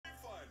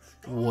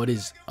What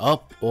is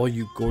up, all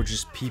you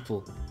gorgeous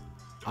people?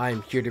 I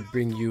am here to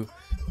bring you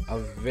a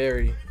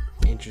very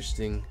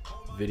interesting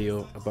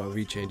video about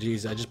Vechain.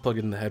 Jeez, I just plugged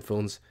in the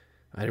headphones.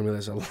 I didn't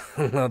realize how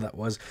loud that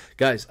was.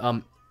 Guys, I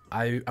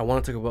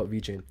want to talk about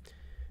Vechain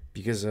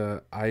because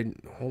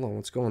hold on,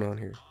 what's going on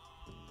here?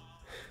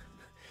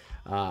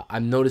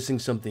 I'm noticing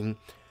something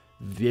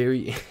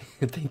very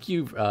thank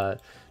you to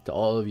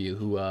all of you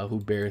who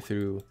bear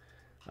through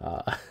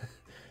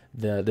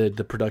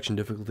the production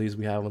difficulties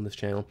we have on this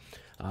channel.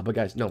 But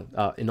guys, no,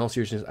 in all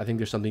seriousness, I think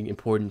there's something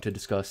important to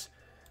discuss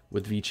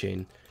with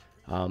Vechain.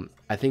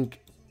 I think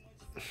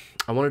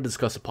I want to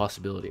discuss a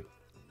possibility.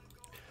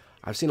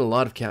 I've seen a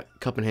lot of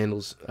cup and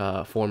handles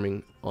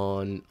forming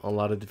on a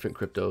lot of different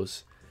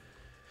cryptos.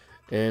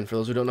 And for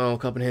those who don't know,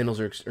 cup and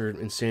handles are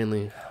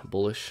insanely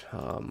bullish.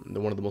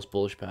 They're one of the most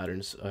bullish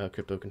patterns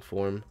crypto can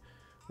form.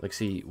 Like,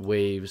 see,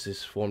 Waves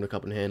is formed a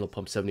cup and handle,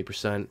 pumped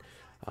 70%.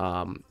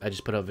 I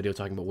just put out a video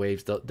talking about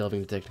Waves,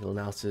 delving into technical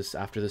analysis.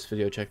 After this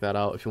video, check that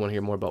out if you want to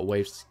hear more about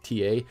Waves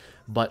TA.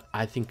 But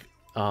I think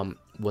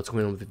what's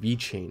going on with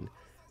Vechain,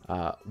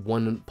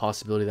 one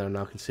possibility that I'm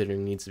now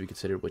considering needs to be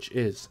considered, which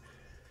is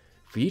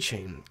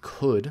Vechain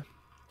could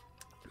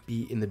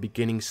be in the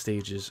beginning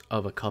stages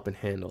of a cup and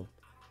handle.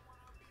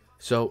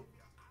 So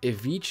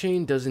if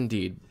Vechain does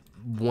indeed,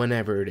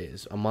 whenever it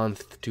is, a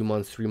month, 2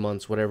 months, 3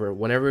 months, whatever,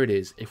 whenever it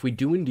is, if we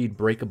do indeed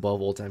break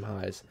above all-time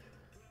highs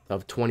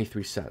of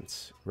 23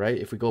 cents, right?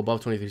 If we go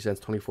above 23 cents,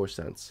 24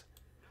 cents,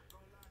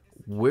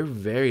 we're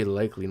very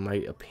likely, in my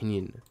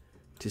opinion,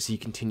 to see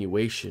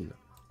continuation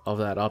of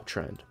that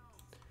uptrend.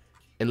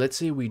 And let's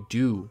say we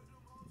do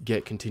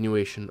get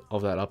continuation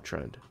of that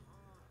uptrend.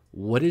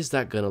 What is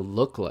that going to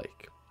look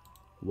like?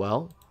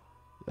 Well,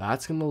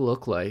 that's going to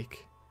look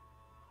like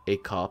a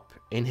cup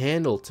and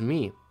handle to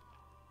me.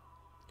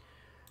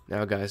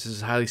 Now, guys, this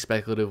is highly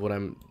speculative what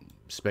I'm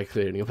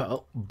speculating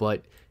about,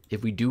 but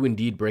if we do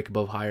indeed break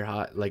above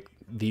like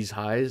these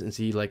highs and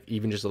see like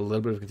even just a little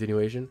bit of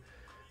continuation,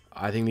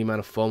 I think the amount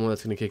of FOMO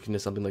that's going to kick into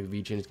something like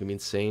Vechain is going to be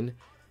insane.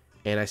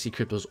 And I see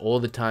cryptos all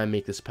the time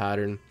make this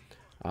pattern.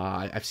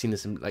 I've seen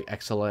this in like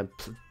XLM,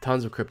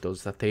 tons of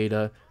cryptos, that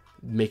Theta,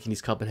 making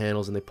these cup and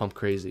handles, and they pump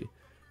crazy.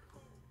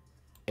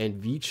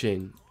 And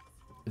Vechain,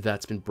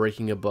 that's been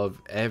breaking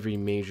above every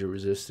major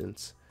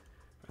resistance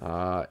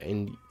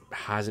and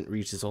hasn't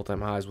reached its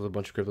all-time highs, with a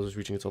bunch of cryptos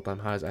reaching its all-time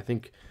highs. I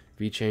think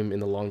Vechain in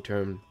the long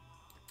term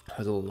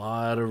has a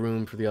lot of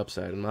room for the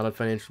upside. I'm not a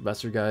financial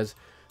investor, guys,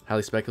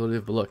 highly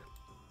speculative, but look,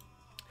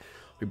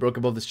 we broke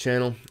above this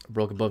channel,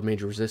 broke above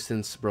major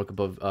resistance, broke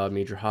above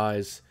major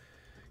highs.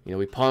 You know,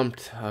 we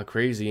pumped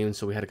crazy, and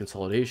so we had a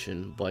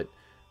consolidation, but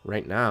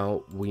right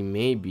now we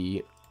may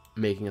be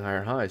making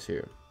higher highs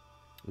here.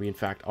 We in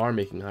fact are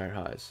making higher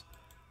highs.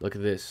 Look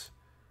at this.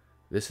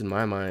 This in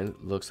my mind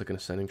looks like an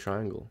ascending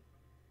triangle.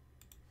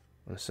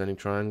 An ascending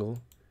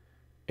triangle,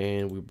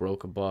 and we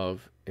broke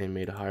above and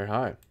made a higher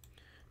high.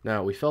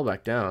 Now we fell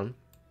back down,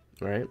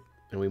 right?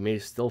 And we may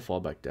still fall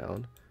back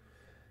down,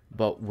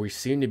 but we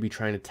seem to be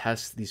trying to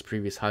test these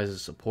previous highs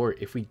as support.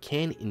 If we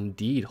can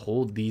indeed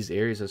hold these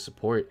areas as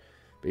support,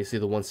 basically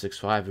the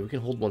 165, if we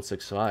can hold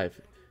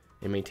 165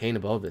 and maintain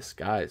above this,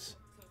 guys,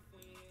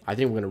 I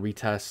think we're going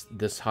to retest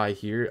this high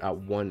here at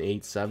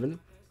 187.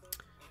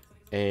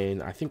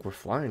 And I think we're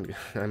flying.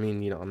 I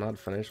mean, you know, I'm not a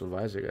financial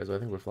advisor, guys, but I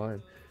think we're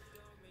flying.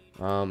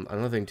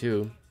 Another thing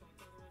too,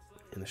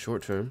 in the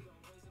short term,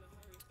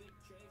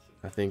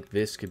 I think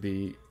this could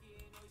be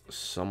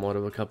somewhat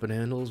of a cup and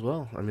handle as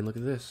well. I mean, look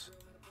at this.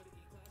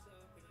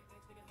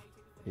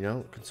 You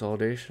know,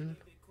 consolidation.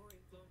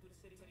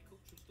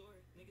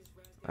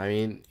 I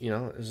mean, you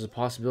know, this is a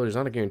possibility. It's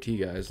not a guarantee,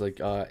 guys. Like,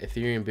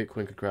 Ethereum,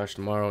 Bitcoin could crash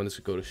tomorrow and this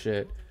could go to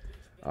shit.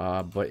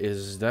 But it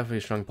is definitely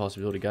a strong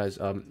possibility, guys.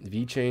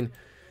 Vechain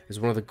is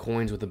one of the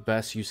coins with the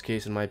best use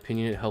case, in my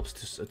opinion. It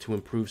helps to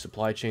improve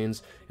supply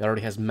chains. It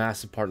already has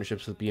massive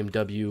partnerships with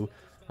BMW,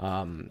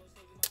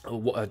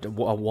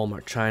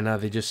 Walmart China.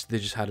 They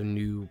just had a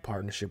new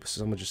partnership.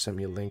 Someone just sent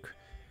me a link.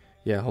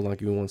 Yeah, hold on,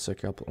 give me 1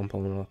 second. I'm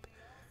pulling it up.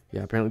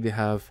 Yeah, apparently they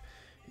have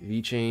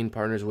Vechain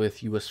partners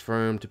with U.S.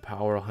 firm to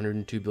power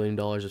 $102 billion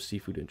of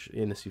seafood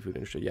in the seafood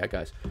industry. Yeah,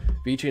 guys,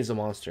 Vechain's a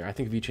monster. I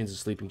think Vechain's a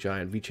sleeping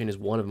giant. Vechain is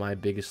one of my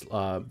biggest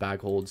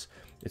bag holds.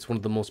 It's one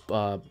of the most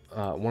one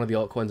of the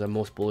altcoins I'm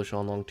most bullish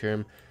on long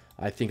term.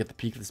 I think at the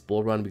peak of this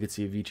bull run, we could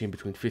see a Vechain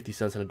between 50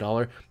 cents and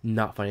 $1.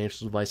 Not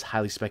financial advice,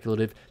 highly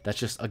speculative. That's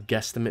just a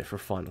guesstimate for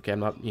fun. Okay, I'm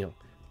not, you know,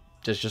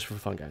 just for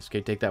fun, guys.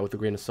 Okay, take that with a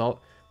grain of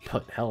salt.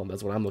 But hell,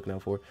 that's what I'm looking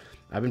out for.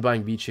 I've been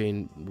buying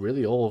Vechain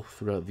really all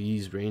throughout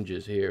these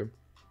ranges here.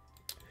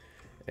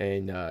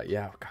 And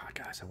yeah, God,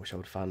 guys, I wish I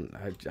would found.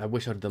 I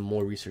wish I'd done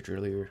more research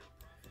earlier.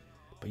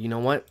 But you know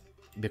what?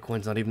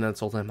 Bitcoin's not even at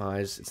its all-time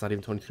highs. It's not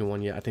even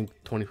 2021 yet. I think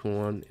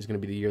 2021 is going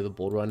to be the year of the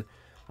bull run.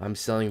 I'm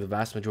selling the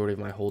vast majority of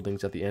my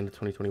holdings at the end of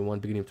 2021,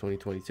 beginning of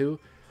 2022.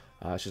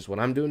 It's just what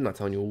I'm doing. Not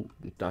telling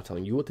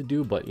you what to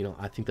do. But you know,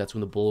 I think that's when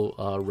the bull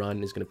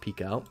run is going to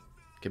peak out.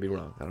 Could be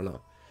wrong. I don't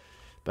know.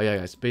 But yeah,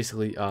 guys,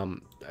 basically, I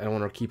don't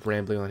want to keep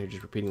rambling on here,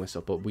 just repeating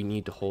myself. But we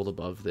need to hold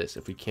above this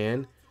if we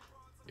can.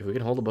 if we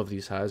can hold above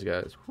these highs,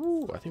 guys,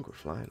 whoo, I think we're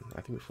flying.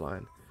 I think we're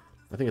flying.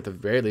 I think at the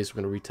very least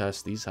we're going to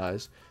retest these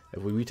highs.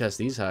 If we retest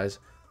these highs,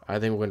 I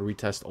think we're going to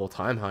retest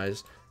all-time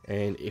highs.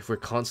 And if we're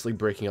constantly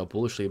breaking out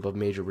bullishly above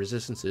major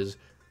resistances,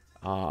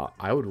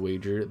 I would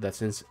wager that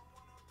since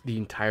the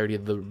entirety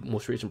of the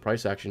most recent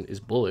price action is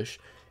bullish,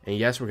 and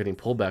yes, we're getting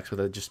pullbacks,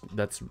 but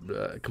that's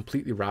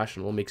completely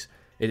rational. It makes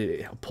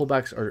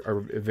pullbacks are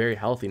very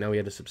healthy. Now we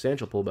had a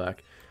substantial pullback,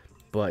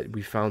 but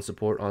we found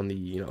support on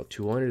the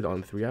 200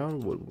 on the 3 hour.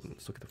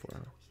 Let's look at the 4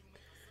 hour.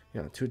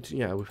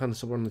 Yeah, we found the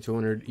support on the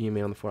 200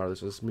 EMA on the 4 hour.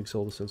 So this makes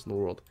all the sense in the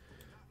world.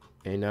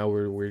 And now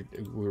we're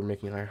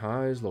making higher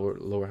highs,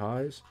 lower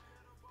highs.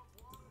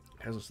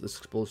 This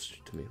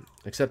exposed to me,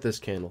 except this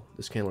candle.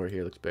 This candle right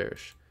here looks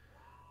bearish.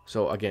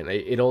 So again,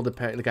 it all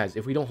depends, guys.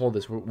 If we don't hold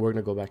this, we're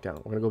gonna go back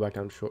down. We're gonna go back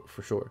down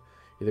for sure.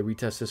 Either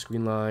retest this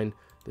green line,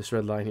 this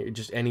red line here,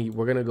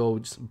 we're gonna go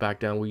just back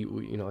down. We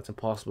it's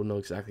impossible to know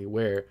exactly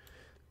where,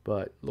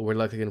 but we're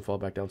likely gonna fall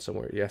back down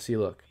somewhere. Yeah, see,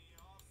 look.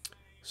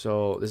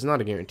 So this is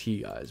not a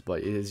guarantee, guys,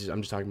 but it is.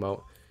 I'm just talking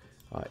about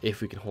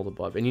if we can hold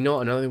above. And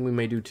another thing we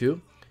may do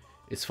too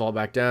is fall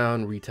back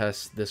down,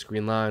 retest this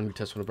green line,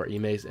 retest one of our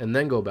EMAs, and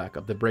then go back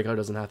up. The breakout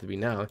doesn't have to be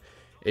now.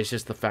 It's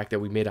just the fact that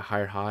we made a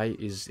higher high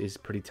is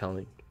pretty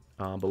telling.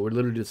 But we're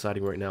literally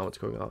deciding right now what's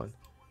going on.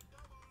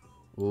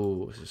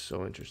 Ooh, this is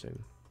so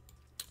interesting.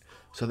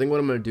 So I think what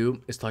I'm going to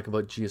do is talk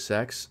about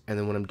GSX, and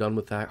then when I'm done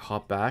with that,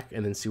 hop back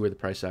and then see where the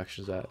price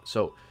action is at.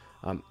 So,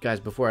 guys,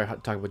 before I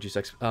talk about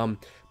GSX,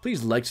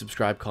 please like,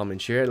 subscribe,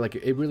 comment, share. Like,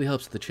 it really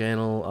helps the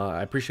channel.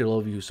 I appreciate all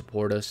of you who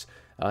support us.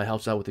 It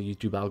helps out with the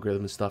YouTube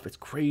algorithm and stuff. It's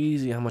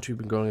crazy how much we've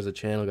been growing as a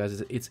channel, guys.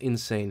 It's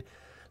insane.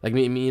 Like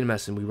me and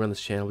Messin, we run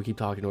this channel. We keep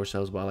talking to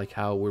ourselves about like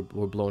how we're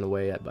blown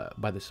away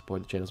by the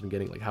support the channel's been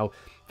getting, like how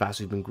fast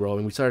we've been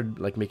growing. We started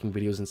like making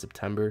videos in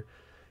September,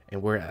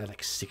 and we're at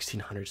like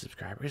 1,600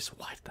 subscribers.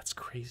 What? That's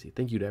crazy.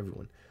 Thank you to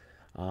everyone.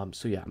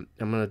 So yeah,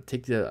 I'm gonna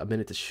take a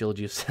minute to shill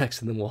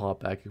GSX, and then we'll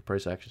hop back to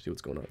price action, see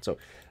what's going on. So,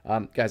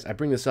 guys, I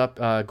bring this up.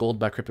 Gold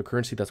by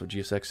cryptocurrency. That's what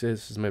GSX is.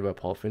 This is made by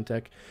Paul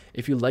Fintech.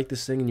 If you like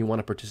this thing and you want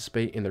to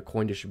participate in their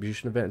coin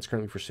distribution event, it's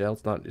currently for sale.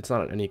 It's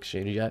not on any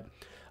exchange yet.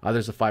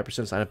 There's a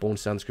 5% sign up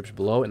bonus down in the description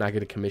below, and I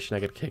get a commission.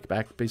 I get a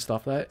kickback based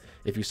off that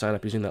if you sign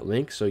up using that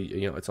link. So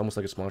it's almost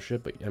like a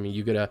sponsorship, but I mean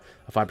you get a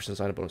 5%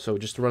 sign up bonus. So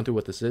just to run through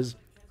what this is,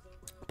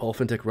 Paul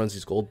Fintech runs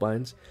these gold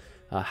mines.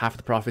 Half of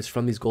the profits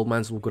from these gold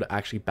mines will go to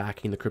actually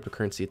backing the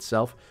cryptocurrency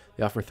itself.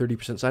 They offer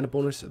 30% sign up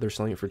bonus. They're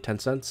selling it for 10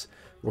 cents.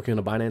 Working on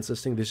a Binance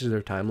listing. This is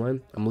their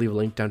timeline. I'm gonna leave a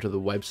link down to the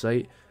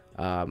website,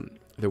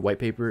 their white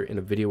paper, in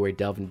a video where I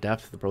delve in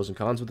depth the pros and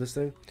cons with this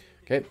thing.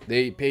 Okay,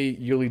 they pay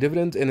yearly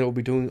dividends, and they will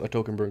be doing a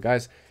token burn,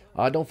 guys.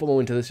 Don't FOMO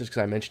into this just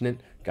because I mentioned it,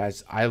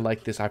 guys. I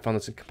like this. I found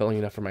this compelling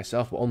enough for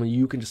myself, but only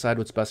you can decide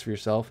what's best for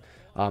yourself.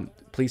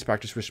 Please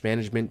practice risk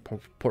management,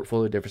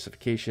 portfolio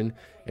diversification,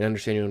 and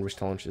understand your own risk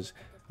tolerances.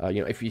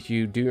 If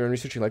you do your own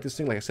research, you like this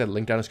thing, like I said,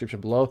 link down in the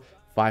description below.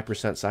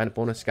 5% sign up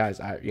bonus,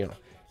 guys.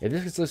 If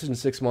this gets listed in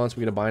 6 months,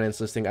 we get a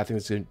Binance listing. I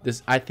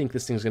think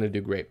this thing's gonna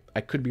do great.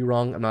 I could be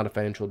wrong. I'm not a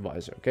financial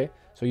advisor. Okay,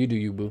 so you do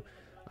you, boo.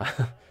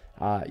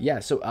 Yeah.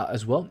 So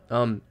as well,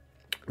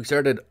 we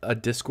started a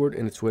Discord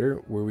and a Twitter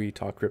where we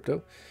talk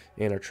crypto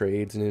and our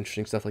trades and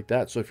interesting stuff like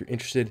that. So if you're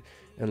interested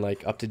in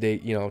like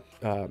up-to-date,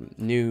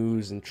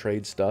 news and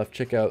trade stuff,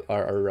 check out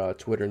our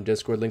Twitter and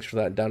Discord. Links for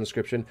that down in the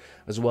description.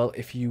 As well,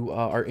 if you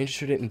are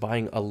interested in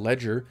buying a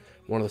Ledger,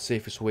 one of the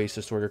safest ways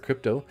to store your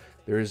crypto,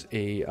 there's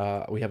we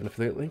have an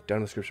affiliate link down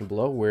in the description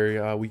below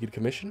where we get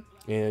commission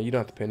and you don't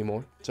have to pay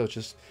anymore. So it's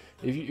just,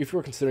 if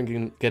you're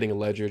considering getting a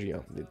Ledger,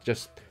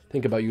 just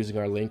think about using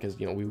our link, as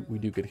we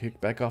do get a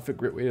kickback off it.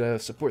 Great way to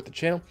support the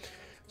channel.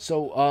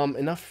 So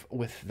enough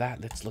with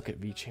that. Let's look at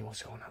Vechain.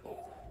 What's going on?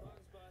 Oh,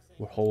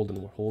 we're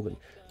holding.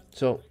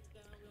 So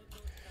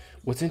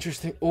what's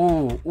interesting?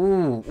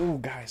 Oh,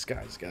 guys.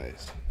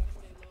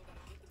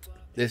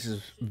 This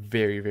is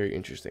very, very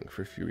interesting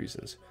for a few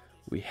reasons.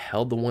 We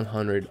held the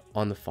 100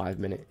 on the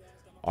 5-minute.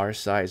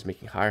 RSI is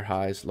making higher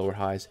highs, lower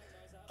highs.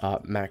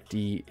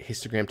 MACD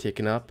histogram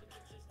taken up.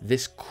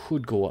 This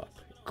could go up.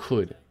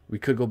 We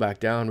could go back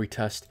down,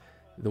 retest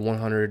the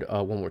 100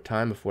 one more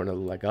time before another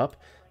leg up.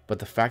 But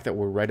the fact that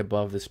we're right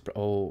above this,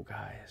 oh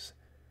guys,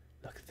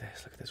 look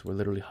at this. We're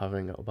literally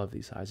hovering above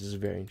these highs. This is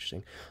very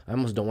interesting. I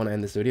almost don't want to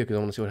end this video because I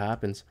want to see what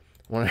happens.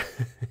 I want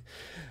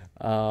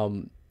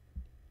to,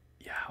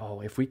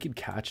 yeah. If we could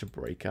catch a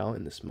breakout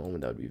in this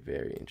moment, that would be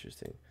very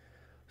interesting.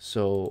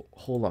 So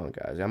hold on,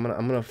 guys. I'm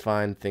gonna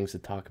find things to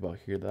talk about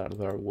here that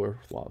are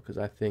worthwhile, because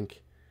I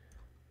think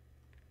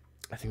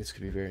this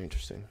could be very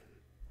interesting.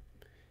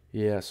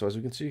 Yeah, so as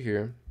we can see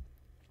here,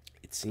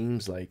 it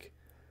seems like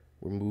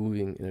we're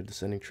moving in a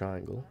descending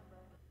triangle.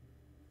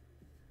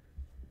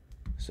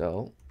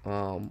 So,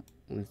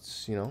 we'll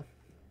see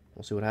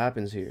what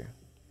happens here.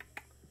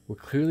 We're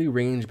clearly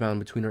range bound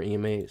between our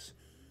EMAs.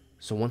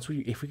 So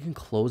if we can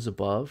close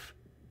above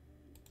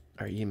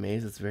our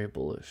EMAs, that's very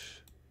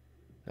bullish.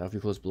 Now, if we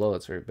close below,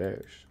 that's very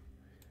bearish.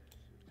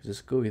 Because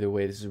this could go either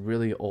way. This is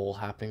really all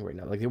happening right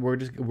now. Like we're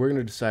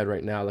gonna decide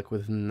right now, like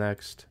within the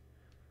next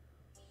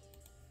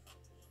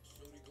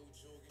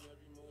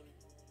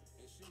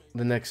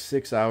the next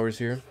 6 hours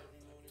here,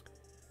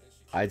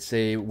 I'd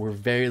say we're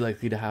very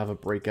likely to have a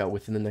breakout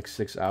within the next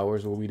 6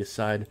 hours where we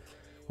decide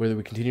whether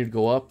we continue to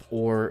go up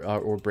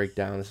or break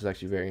down. This is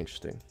actually very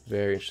interesting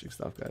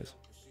stuff, guys.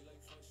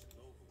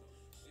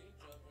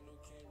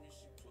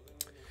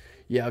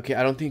 Yeah, okay,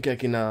 I don't think I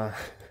can I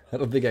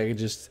don't think I can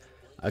just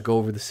go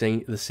over the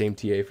same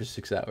TA for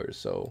 6 hours,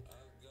 so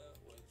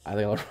I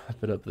think I'll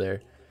wrap it up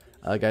there.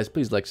 Guys,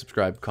 please like,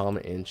 subscribe,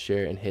 comment, and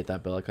share, and hit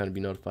that bell icon to be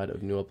notified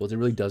of new uploads. It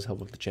really does help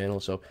with the channel,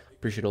 so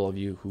appreciate all of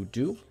you who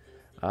do.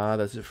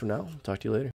 That's it for now. Talk to you later.